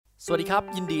สวัสดีครับ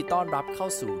ยินดีต้อนรับเข้า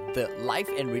สู่ The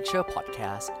Life Enricher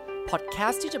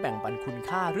Podcast ที่จะแบ่งปันคุณ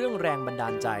ค่าเรื่องแรงบันดา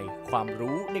ลใจความ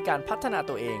รู้ในการพัฒนา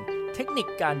ตัวเองเทคนิค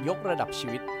การยกระดับชี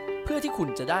วิตเพื่อที่คุณ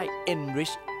จะได้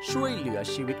enrich ช่วยเหลือ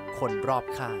ชีวิตคนรอบ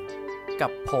ข้างกั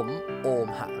บผมโอม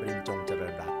หรินทร์จงเจริ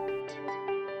ญรัตน์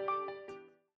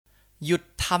หยุด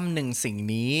ทำหนึ่งสิ่ง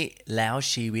นี้แล้ว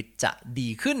ชีวิตจะดี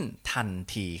ขึ้นทัน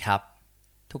ทีครับ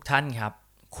ทุกท่านครับ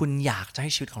คุณอยากจะให้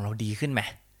ชีวิตของเราดีขึ้นไหม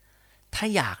ถ้า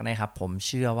อยากนะครับผมเ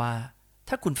ชื่อว่า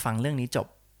ถ้าคุณฟังเรื่องนี้จบ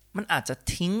มันอาจจะ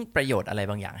ทิ้งประโยชน์อะไร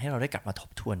บางอย่างให้เราได้กลับมาทบ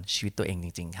ทวนชีวิตตัวเองจ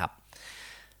ริงๆครับ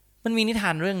มันมีนิทา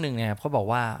นเรื่องนึงเนี่ยเขาบอก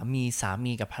ว่ามีสา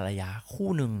มีกับภรรยาคู่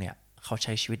นึงเนี่ยเขาใ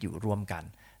ช้ชีวิตอยู่ร่วมกัน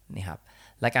นี่ครับ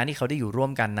และการที่เขาได้อยู่ร่ว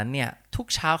มกันนั้นเนี่ยทุก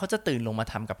เช้าเขาจะตื่นลงมา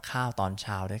ทำกับข้าวตอนเ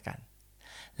ช้าด้วยกัน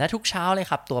และทุกเช้าเลย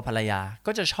ครับตัวภรรยา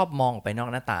ก็จะชอบมองออกไปนอก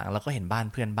หน้าต่างแล้วก็เห็นบ้าน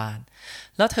เพื่อนบ้าน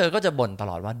แล้วเธอก็จะบ่นต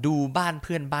ลอดว่าดูบ้านเ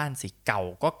พื่อนบ้านสิเก่า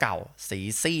ก็เก่าสี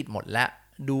ซีดหมดและ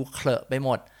ดูเคลอะไปหม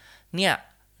ดเนี่ย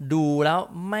ดูแล้ว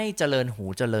ไม่เจริญหู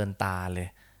เจริญตาเลย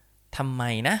ทำไม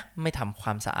นะไม่ทำคว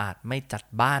ามสะอาดไม่จัด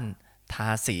บ้านทา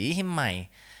สีให้ใหม่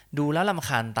ดูแล้วรำค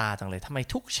าญตาจังเลยทำไม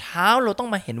ทุกเช้าเราต้อง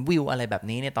มาเห็นวิวอะไรแบบ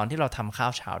นี้ในตอนที่เราทำข้า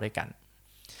วเช้าด้วยกัน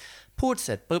พูดเส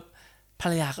ร็จปุ๊บภร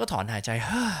รยาก็ถอนหายใจ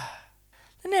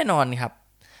แน่นอนครับ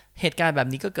เหตุการณ์แบบ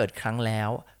นี้ก็เกิดครั้งแล้ว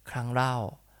ครั้งเล่า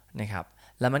นะครับ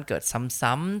แล้วมันเกิด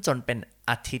ซ้ำๆจนเป็น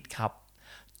อาทิตย์ครับ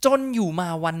จนอยู่มา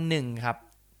วันหนึ่งครับ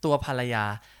ตัวภรรยา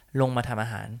ลงมาทำอา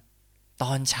หารต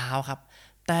อนเช้าครับ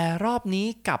แต่รอบนี้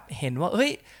กลับเห็นว่า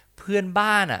เพื่อน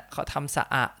บ้านเขาท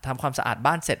ำความสะอาด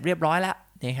บ้านเสร็จเรียบร้อยแล้ว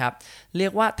นะครับเรีย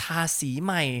กว่าทาสีใ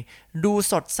หม่ดู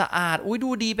สดสะอาดดู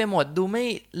ดีไปหมดดูไม่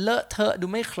เลอะเทอะดู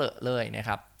ไม่เคลอะเลยนะค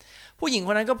รับผู้หญิงค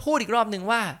นนั้นก็พูดอีกรอบนึง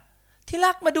ว่าที่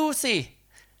รักมาดูสิ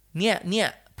เนี่ย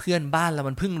เพื่อนบ้านเรา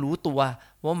มันเพิ่งรู้ตัว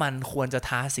ว่ามันควรจะ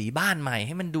ทาสีบ้านใหม่ใ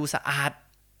ห้มันดูสะอาด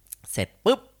เสร็จ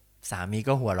ปุ๊บสามี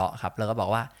ก็หัวเราะครับแล้วก็บอก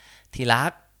ว่าที่รั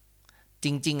กจ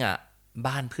ริงๆ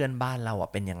บ้านเพื่อนบ้านเรา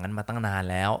เป็นอย่างนั้นมาตั้งนาน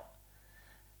แล้ว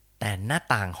แต่หน้า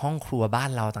ต่างห้องครัวบ้า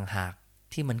นเราต่างหาก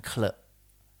ที่มันเคลอะ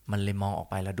มันเลยมองออก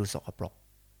ไปแล้วดูสกปรก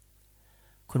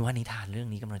คุณว่านิทานเรื่อง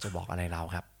นี้กำลังจะบอกอะไรเรา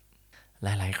ครับห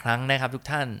ลายๆครั้งนะครับทุก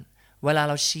ท่านเวลา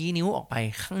เราชี้นิ้วออกไป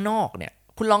ข้างนอกเนี่ย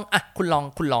คุณล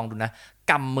องดูนะ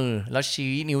กำมือแล้ว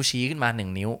ชี้นิ้วชี้ขึ้นมา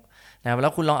1นิ้วนะแล้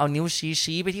วคุณลองเอานิ้ว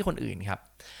ชี้ไปที่คนอื่นครับ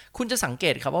คุณจะสังเก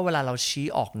ตครับว่าเวลาเราชี้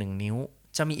ออก1นิ้ว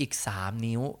จะมีอีก3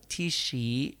นิ้วที่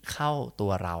ชี้เข้าตั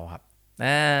วเราครับ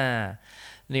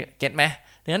นี่เก็ทไหม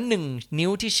ดังนั้น1นิ้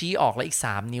วที่ชี้ออกและอีก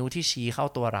3นิ้วที่ชี้เข้า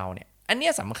ตัวเราเนี่ยอันนี้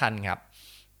สำคัญครับ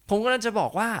ผมก็จะบอ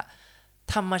กว่า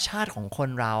ธรรมชาติของคน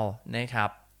เรานะครั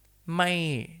บไม่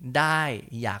ได้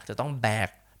อยากจะต้องแบก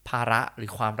ภาระหรื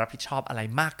อความรับผิดชอบอะไร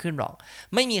มากขึ้นหรอก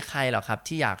ไม่มีใครหรอกครับ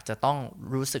ที่อยากจะต้อง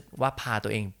รู้สึกว่าพาตั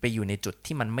วเองไปอยู่ในจุด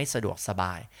ที่มันไม่สะดวกสบ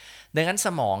ายดังนั้นส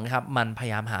มองครับมันพย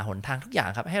ายามหาหนทางทุกอย่าง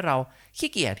ครับให้เราขี้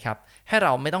เกียจครับให้เร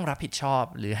าไม่ต้องรับผิดชอบ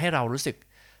หรือให้เรารู้สึก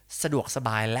สะดวกสบ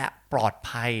ายและปลอด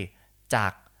ภัยจา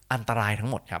กอันตรายทั้ง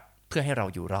หมดครับเพื่อให้เรา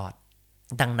อยู่รอด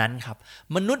ดังนั้นครับ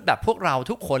มนุษย์แบบพวกเรา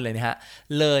ทุกคนเลยนะฮะ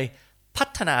เลยพั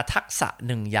ฒนาทักษะ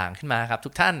1อย่างขึ้นมาครับ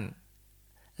ทุกท่าน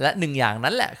และ1อย่าง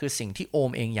นั้นแหละคือสิ่งที่โอ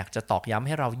มเองอยากจะตอกย้ำใ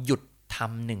ห้เราหยุดท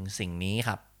ำ1สิ่งนี้ค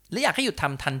รับและอยากให้หยุดท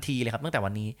ำทันทีเลยครับตั้งแต่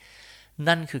วันนี้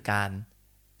นั่นคือการ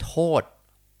โทษ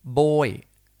โบย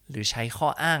หรือใช้ข้อ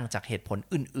อ้างจากเหตุผล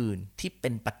อื่นๆที่เป็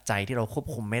นปัจจัยที่เราควบ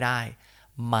คุมไม่ได้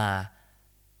มา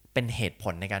เป็นเหตุผ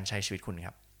ลในการใช้ชีวิตคุณค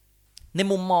รับใน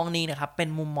มุมมองนี้นะครับเป็น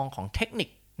มุมมองของเทคนิค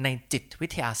ในจิตวิ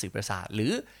ทยาสื่อประสาทหรื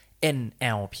อ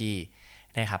NLP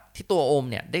นะครับที่ตัวโอม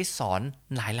เนี่ยได้สอน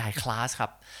หลายๆคลาสครั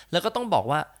บแล้วก็ต้องบอก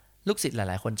ว่าลูกศิษย์ห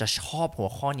ลายๆคนจะชอบหัว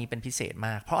ข้อนี้เป็นพิเศษม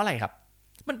ากเพราะอะไรครับ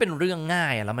มันเป็นเรื่องง่า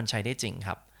ยแล้วมันใช้ได้จริงค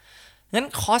รับงั้น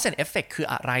cause and effect คือ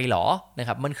อะไรหรอนะค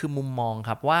รับมันคือมุมมองค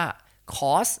รับว่า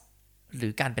cause หรื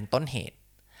อการเป็นต้นเหตุ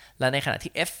และในขณะ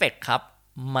ที่ effect ครับ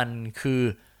มันคือ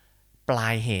ปลา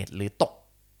ยเหตุหรือ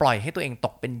ปล่อยให้ตัวเองต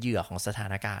กเป็นเหยื่อของสถา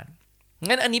นการณ์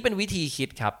งั้นอันนี้เป็นวิธีคิด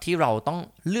ครับที่เราต้อง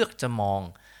เลือกจะมอง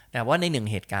นะว่าใน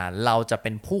1เหตุการณ์เราจะเป็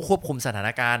นผู้ควบคุมสถาน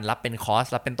การณ์รับเป็นคอส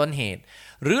รับเป็นต้นเหตุ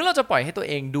หรือเราจะปล่อยให้ตัว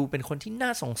เองดูเป็นคนที่น่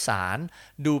าสงสาร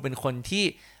ดูเป็นคนที่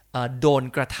โดน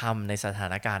กระทำในสถา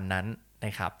นการณ์นั้นน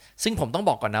ะครับซึ่งผมต้อง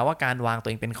บอกก่อนนะว่าการวางตัว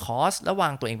เองเป็นคอสและวา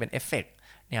งตัวเองเป็นเอฟเฟกต์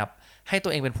นะครับให้ตั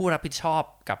วเองเป็นผู้รับผิดชอบ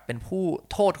กับเป็นผู้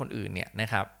โทษคนอื่นเนี่ยนะ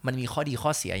ครับมันมีข้อดีข้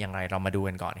อเสียอย่างไรเรามาดู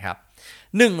กันก่อนครับ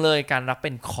1เลยการรับเ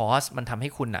ป็นคอสมันทำให้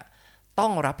คุณต้อ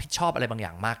งรับผิดชอบอะไรบางอย่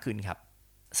างมากขึ้นครับ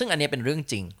ซึ่งอันนี้เป็นเรื่อง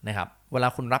จริงนะครับเวลา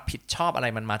คุณรับผิดชอบอะไร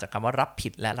มันมาจากคำว่ารับผิ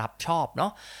ดและรับชอบเนา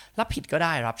ะรับผิดก็ไ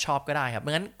ด้รับชอบก็ได้ครับเพร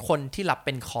าะงั้นคนที่รับเ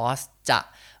ป็นคอสจะ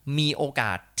มีโอก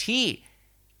าสที่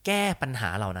แก้ปัญหา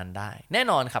เหล่านั้นได้แน่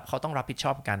นอนครับเขาต้องรับผิดช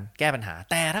อบกันแก้ปัญหา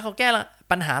แต่ถ้าเขาแก้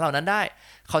ปัญหาเหล่านั้นได้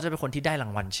เขาจะเป็นคนที่ได้รา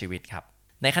งวัลชีวิตครับ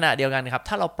ในขณะเดียวกันครับ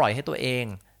ถ้าเราปล่อยให้ตัวเอง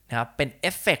นะครับเป็นเอ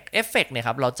ฟเฟกต์เนี่ยค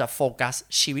รับเราจะโฟกัส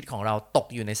ชีวิตของเราตก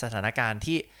อยู่ในสถานการณ์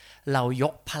ที่เราย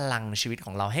กพลังชีวิตข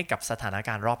องเราให้กับสถานก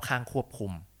ารณ์รอบข้างควบคุ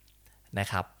มนะ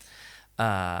ครับ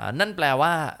นั่นแปลว่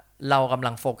าเรากำ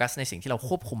ลังโฟกัสในสิ่งที่เราค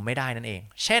วบคุมไม่ได้นั่นเอง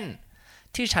เช่น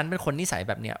ที่ฉันเป็นคนนิสัย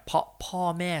แบบเนี้ยเพราะพ่อ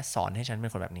แม่สอนให้ฉันเป็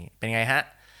นคนแบบนี้เป็นไงฮะ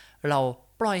เรา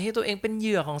ปล่อยให้ตัวเองเป็นเห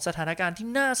ยื่อของสถานการณ์ที่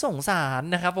น่าสงสาร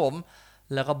นะครับผม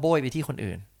แล้วก็โบยไปที่คน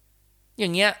อื่นอย่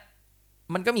างเงี้ย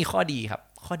มันก็มีข้อดีครับ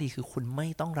ข้อดีคือคุณไม่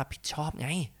ต้องรับผิดชอบไง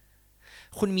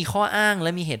คุณมีข้ออ้างแล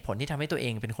ะมีเหตุผลที่ทำให้ตัวเอ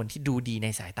งเป็นคนที่ดูดีใน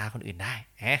สายตาคนอื่นได้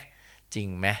จริง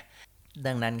ไหม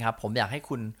ดังนั้นครับผมอยากให้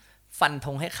คุณฟันธ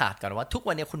งให้ขาดก่อนว่าทุก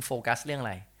วันนี้คุณโฟกัสเรื่องอะ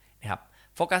ไรนะครับ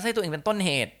โฟกัสให้ตัวเองเป็นต้นเห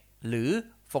ตุหรือ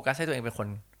โฟกัสให้ตัวเองเป็นคน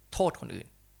โทษคนอื่น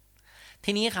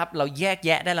ทีนี้ครับเราแยกแ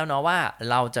ยะได้แล้วเนาะว่า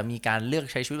เราจะมีการเลือก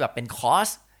ใช้ชีวิตแบบเป็นคอส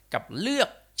กับเลือก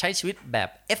ใช้ชีวิตแบบ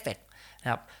เอฟเฟกต์น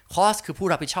ะครับคอสคือผู้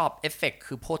รับผิดชอบเอฟเฟกต์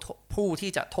คือผู้ที่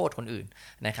จะโทษคนอื่น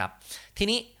นะครับที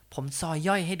นี้ผมซอย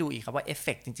ย่อยให้ดูอีกครับว่าเอฟเฟ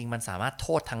กต์จริงๆมันสามารถโท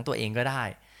ษทั้งตัวเองก็ได้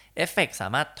เอฟเฟกต์สา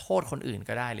มารถโทษคนอื่น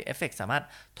ก็ได้หรือเอฟเฟกต์สามารถ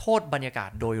โทษบรรยากาศ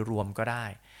โดยรวมก็ได้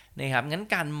นะครับงั้น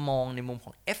การมองในมุมข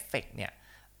องเอฟเฟกต์เนี่ย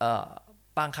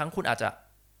บางครั้งคุณอาจจะ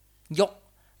ยก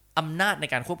อำนาจใน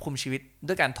การควบคุมชีวิต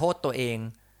ด้วยการโทษตัวเอง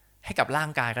ให้กับร่าง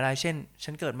กายก็ได้เช่น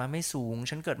ฉันเกิดมาไม่สูง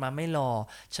ฉันเกิดมาไม่หล่อ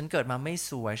ฉันเกิดมาไม่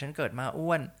สวยฉันเกิดมาอ้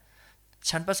วน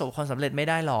ฉันประสบความสำเร็จไม่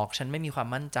ได้หรอกฉันไม่มีความ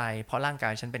มั่นใจเพราะร่างกา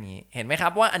ยฉันเป็นอย่างนี้เห็นไหมครั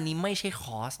บว่าอันนี้ไม่ใช่ค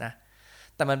อสนะ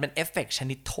แต่มันเป็นเอฟเฟกต์ช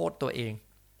นิดโทษตัวเอง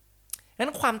งั้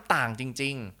นความต่างจริ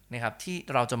งๆนะครับที่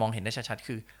เราจะมองเห็นได้ชัดๆ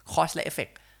คือคอสและเอฟเฟก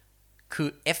ต์คือ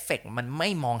เอฟเฟกต์มันไม่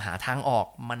มองหาทางออก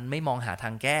มันไม่มองหาทา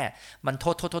งแก้มันโ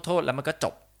ทษแล้วมันก็จ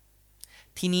บ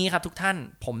ทีนี้ครับทุกท่าน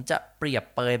ผมจะเปรียบ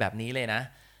เปยแบบนี้เลยนะ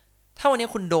ถ้าวันนี้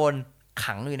คุณโดน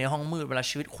ขังอยู่ในห้องมืดเวลา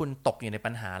ชีวิตคุณตกอยู่ใน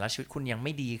ปัญหาแล้วชีวิตคุณยังไ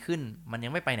ม่ดีขึ้นมันยั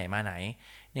งไม่ไปไหนมาไหน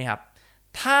นี่ครับ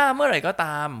ถ้าเมื่อไหร่ก็ต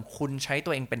ามคุณใช้ตั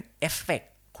วเองเป็นเอฟเฟกต์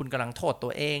คุณกำลังโทษตั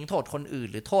วเองโทษคนอื่น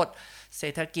หรือโทษเศร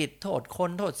ษฐกิจโทษคน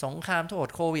โทษสงครามโทษ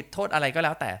โควิดโทษอะไรก็แ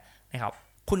ล้วแต่นะครับ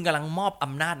คุณกำลังมอบอ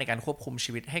ำนาจในการควบคุม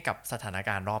ชีวิตให้กับสถานก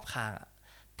ารณ์รอบข้าง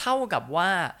เท่ากับว่า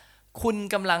คุณ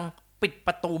กำลังปิดป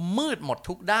ระตูมืดหมด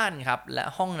ทุกด้านครับและ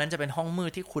ห้องนั้นจะเป็นห้องมื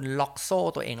ดที่คุณล็อกโซ่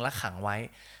ตัวเองและขังไว้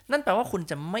นั่นแปลว่าคุณ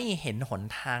จะไม่เห็นหน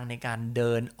ทางในการเ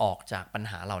ดินออกจากปัญ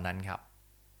หาเหล่านั้นครับ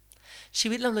ชี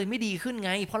วิตเราเลยไม่ดีขึ้นไ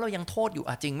งเพราะเรายังโทษอยู่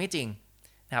จริงไม่จริง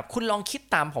นะครับคุณลองคิด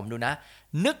ตามผมดูนะ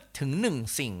นึกถึงหนึ่ง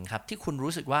สิ่งครับที่คุณ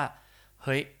รู้สึกว่าเ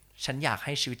ฮ้ยฉันอยากใ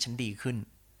ห้ชีวิตฉันดีขึ้น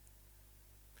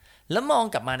แล้วมอง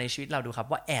กลับมาในชีวิตเราดูครับ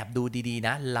ว่าแอบดูดีๆน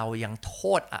ะเรายังโท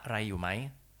ษอะไรอยู่ไหม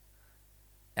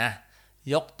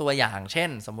ยกตัวอย่างเช่น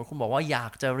สมมุติคุณบอกว่าอยา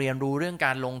กจะเรียนรู้เรื่องก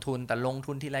ารลงทุนแต่ลง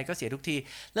ทุนทีไรก็เสียทุกที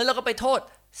แล้วเราก็ไปโทษ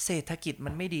เศรษฐกิจมั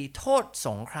นไม่ดีโทษส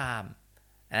งคราม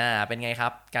เป็นไงครั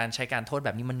บการใช้การโทษแบ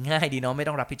บนี้มันง่ายดีเนาะไม่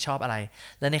ต้องรับผิดชอบอะไร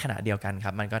และในขณะเดียวกันค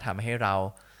รับมันก็ทำให้เรา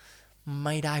ไ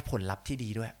ม่ได้ผลลัพธ์ที่ดี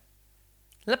ด้วย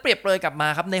และเปรียบเปรยกลับมา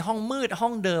ครับในห้องมืดห้อ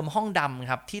งเดิมห้องด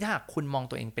ำครับที่ถ้าคุณมอง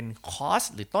ตัวเองเป็นคอส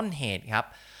หรือต้นเหตุครับ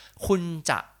คุณ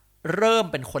จะเริ่ม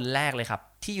เป็นคนแรกเลยครับ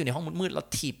ที่อยู่ในห้องมืดๆแล้ว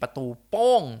ถีบประตูโ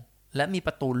ป้งและมีป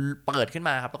ระตูเปิดขึ้นม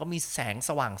าครับแล้วก็มีแสงส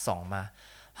ว่างส่องมา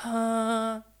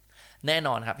แน่น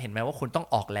อนครับเห็นไหมว่าคุณต้อง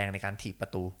ออกแรงในการถีบปร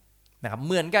ะตูนะครับเ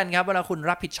หมือนกันครับเวลาคุณ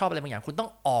รับผิดชอบอะไรบางอย่างคุณต้อ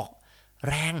งออก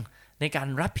แรงในการ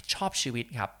รับผิดชอบชีวิต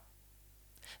ครับ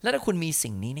และถ้าคุณมี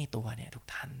สิ่งนี้ในตัวเนี่ยทุก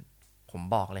ท่านผม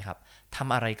บอกเลยครับท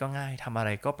ำอะไรก็ง่ายทำอะไร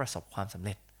ก็ประสบความสำเ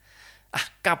ร็จ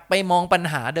กลับไปมองปัญ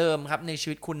หาเดิมครับในชี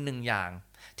วิตคุณหนึ่งอย่าง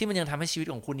ที่มันยังทำให้ชีวิต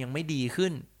ของคุณยังไม่ดีขึ้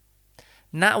น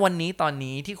ณวันนี้ตอน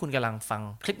นี้ที่คุณกำลังฟัง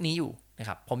คลิปนี้อยู่นะค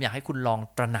รับผมอยากให้คุณลอง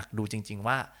ตระหนักดูจริงๆ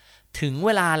ว่าถึงเว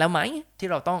ลาแล้วไหมที่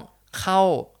เราต้อง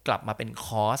กลับมาเป็นค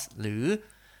อสหรือ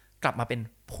กลับมาเป็น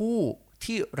ผู้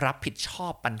ที่รับผิดชอ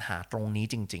บปัญหาตรงนี้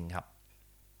จริงๆครับ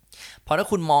เพราะถ้า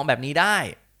คุณมองแบบนี้ได้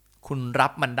คุณรั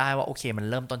บมันได้ว่าโอเคมัน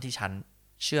เริ่มต้นที่ฉัน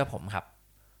เชื่อผมครับ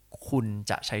คุณ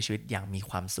จะใช้ชีวิตอย่างมี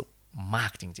ความสุขมา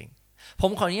กจริงๆผ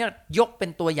มขออนุญาตยกเป็น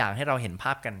ตัวอย่างให้เราเห็นภ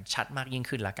าพกันชัดมากยิ่ง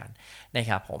ขึ้นละกันนะ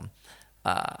ครับผ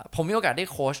มมีโอกาสได้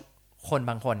โค้ชคน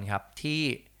บางคนครับที่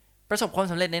ประสบความ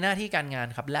สำเร็จในหน้าที่การงาน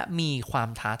ครับและมีความ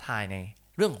ท้าทายใน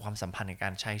เรื่องของความสัมพันธ์ในกา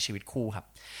รใช้ชีวิตคู่ครับ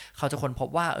เขาจะค้นพบ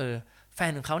ว่าแฟ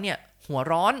นของเขาเนี่ยหัว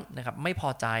ร้อนนะครับไม่พอ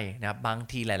ใจนะครับบาง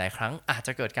ทีหลายๆครั้งอาจจ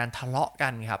ะเกิดการทะเลาะกั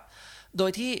นครับโด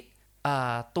ยที่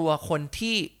ตัวคน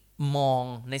ที่มอง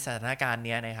ในสถานการณ์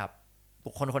นี้นะครับบุ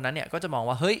คคลคนนั้นเนี่ยก็จะมอง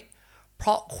ว่าเฮ้ยเพร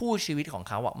าะคู่ชีวิตของ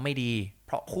เขาไม่ดีเ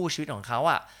พราะคู่ชีวิตของเขา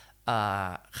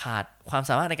ขาดความ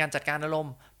สามารถในการจัดการอารม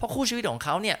ณ์เพราะคู่ชีวิตของเข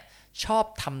าเนี่ยชอบ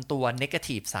ทำตัวเนกา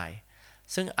ทีฟใส่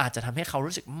ซึ่งอาจจะทำให้เขา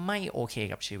รู้สึกไม่โอเค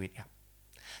กับชีวิตครับ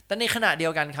แต่ในขณะเดีย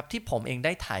วกันครับที่ผมเองไ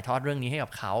ด้ถ่ายทอดเรื่องนี้ให้กั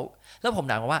บเขาแล้วผม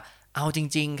ถามว่าเอาจ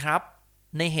ริงๆครับ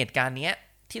ในเหตุการณ์นี้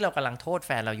ที่เรากำลังโทษแฟ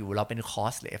นเราอยู่เราเป็นคอ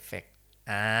สหรือเอฟเฟกต์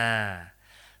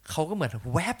เขาก็เหมือน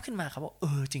แวบขึ้นมาครับว่า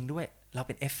จริงด้วยเราเ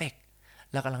ป็นเอฟเฟกต์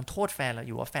เรากำลังโทษแฟนเราอ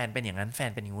ยู่ว่าแฟนเป็นอย่างนั้นแฟน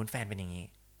เป็นอย่างนู้นแฟนเป็นอย่างนี้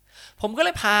ผมก็เล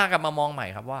ยพากลับมามองใหม่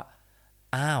ครับว่า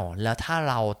อ้าวแล้วถ้า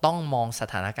เราต้องมองส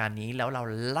ถานการณ์นี้แล้วเรา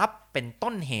รับเป็น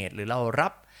ต้นเหตุหรือเรารั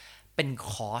บเป็น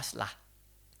คอสล่ะ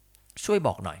ช่วยบ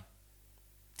อกหน่อย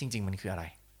จริงๆมันคืออะไร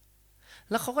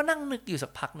แล้วเขาก็นั่งนึกอยู่สั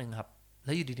กพักหนึ่งครับแ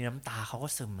ล้วอยู่ดีๆน้ำตาเขาก็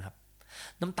ซึมครับ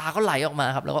น้ำตาก็ไหลออกมา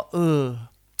ครับแล้วก็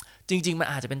จริงๆมัน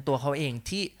อาจจะเป็นตัวเขาเอง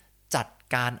ที่จัด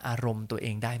การอารมณ์ตัวเอ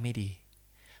งได้ไม่ดี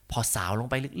พอสาวลง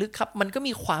ไปลึกๆครับมันก็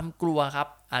มีความกลัวครับ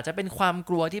อาจจะเป็นความ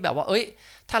กลัวที่แบบว่า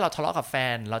ถ้าเราทะเลาะกับแฟ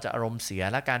นเราจะอารมณ์เสีย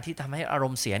และการที่ทำให้อาร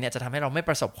มณ์เสียเนี่ยจะทำให้เราไม่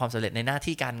ประสบความสำเร็จในหน้า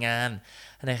ที่การงาน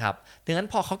นะครับดังนั้น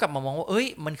พอเขากลับมามองว่า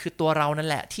มันคือตัวเรานั่น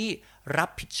แหละที่รับ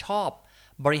ผิดชอบ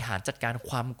บริหารจัดการ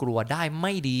ความกลัวได้ไ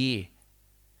ม่ดี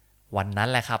วันนั้น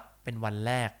แหละครับเป็นวันแ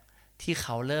รกที่เข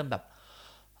าเริ่มแบบ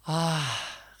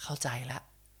เข้าใจแล้ว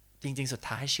จริงๆสุด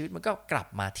ท้ายชีวิตมันก็กลับ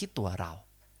มาที่ตัวเรา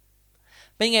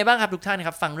เป็นไงบ้างครับทุกท่านค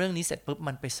รับฟังเรื่องนี้เสร็จปุ๊บ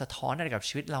มันไปสะท้อนอะไรกับ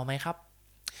ชีวิตเราไหมครับ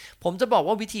ผมจะบอก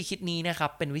ว่าวิธีคิดนี้นะครั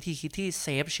บเป็นวิธีคิดที่เซ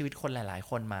ฟชีวิตคนหลายๆ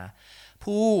คนมา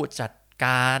ผู้จัดก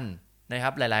ารนะครั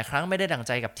บหลายๆครั้งไม่ได้ดั่งใ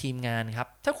จกับทีมงานครับ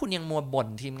ถ้าคุณยังมัวบ่น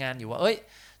ทีมงานอยู่ว่า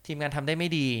ทีมงานทำได้ไม่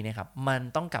ดีนะครับมัน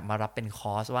ต้องกลับมารับเป็นค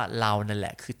อสว่าเรานั่นแหล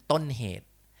ะคือต้นเหตุ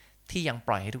ที่ยังป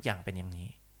ล่อยให้ทุกอย่างเป็นอย่างนี้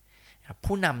ครับ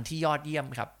ผู้นำที่ยอดเยี่ยม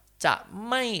ครับจะ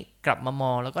ไม่กลับมาม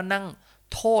องแล้วก็นั่ง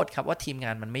โทษครับว่าทีมง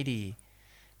านมันไม่ดี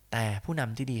แต่ผู้น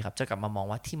ำที่ดีครับจะกลับมามอง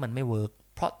ว่าที่มันไม่เวิร์ก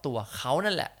เพราะตัวเขา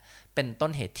นั่นแหละเป็นต้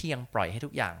นเหตุที่ยังปล่อยให้ทุ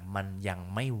กอย่างมันยัง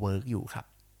ไม่เวิร์กอยู่ครับ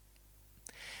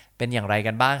เป็นอย่างไร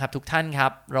กันบ้างครับทุกท่านครั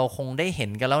บเราคงได้เห็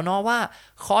นกันแล้วเนาะว่า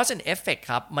cause and effect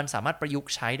ครับมันสามารถประยุก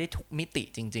ต์ใช้ได้ทุกมิติ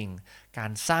จริงๆกา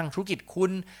รสร้างธุรกิจคุ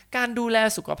ณการดูแล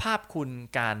สุขภาพคุณ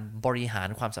การบริหาร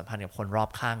ความสัมพันธ์กับคนรอบ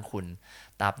ข้างคุณ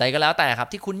ตราบใดก็แล้วแต่ครับ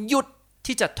ที่คุณหยุด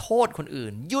ที่จะโทษคนอื่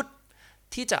นหยุด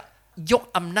ที่จะยก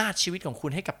อำนาจชีวิตของคุ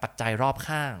ณให้กับปัจจัยรอบ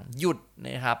ข้างหยุดน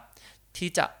ะครับที่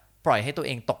จะปล่อยให้ตัวเ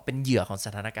องตกเป็นเหยื่อของส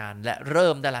ถานการณ์และเริ่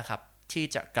มได้แล้วครับที่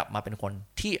จะกลับมาเป็นคน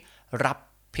ที่รับ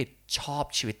ผิดชอบ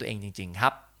ชีวิตตัวเองจริงๆครั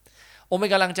บเป็น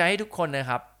กำลังใจให้ทุกคนนะ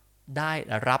ครับได้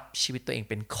รับชีวิตตัวเอง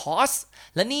เป็นคอร์ส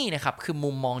และนี่นะครับคือมุ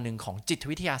มมองหนึ่งของจิต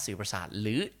วิทยาสื่อประสาทห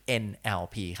รือ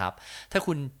NLP ครับถ้า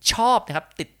คุณชอบนะครับ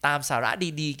ติดตามสาระ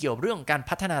ดีๆเกี่ยวกับเรื่องของการ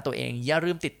พัฒนาตัวเองอย่า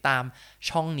ลืมติดตาม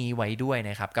ช่องนี้ไว้ด้วย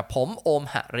นะครับกับผมโอม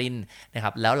หรินทร์นะค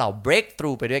รับแล้วเรา break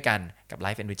through ไปด้วยกันกับ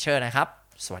Life Enricher นะครับ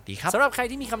สวัสดีครับสำหรับใคร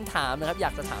ที่มีคำถามนะครับอย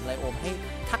ากจะถามอะไรโอมให้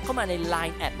ทักเข้ามาใน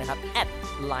Line แอดนะครับ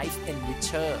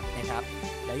 @lifeenricher นะครับ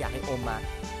แล้วอยากให้โอมมา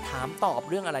ถามตอบ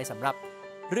เรื่องอะไรสำหรับ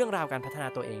เรื่องราวการพัฒนา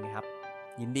ตัวเองนะครับ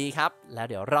ยินดีครับแล้ว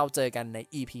เดี๋ยวเราเจอกันใน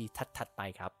EP ถัดๆไป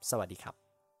ครับสวัสดีครับ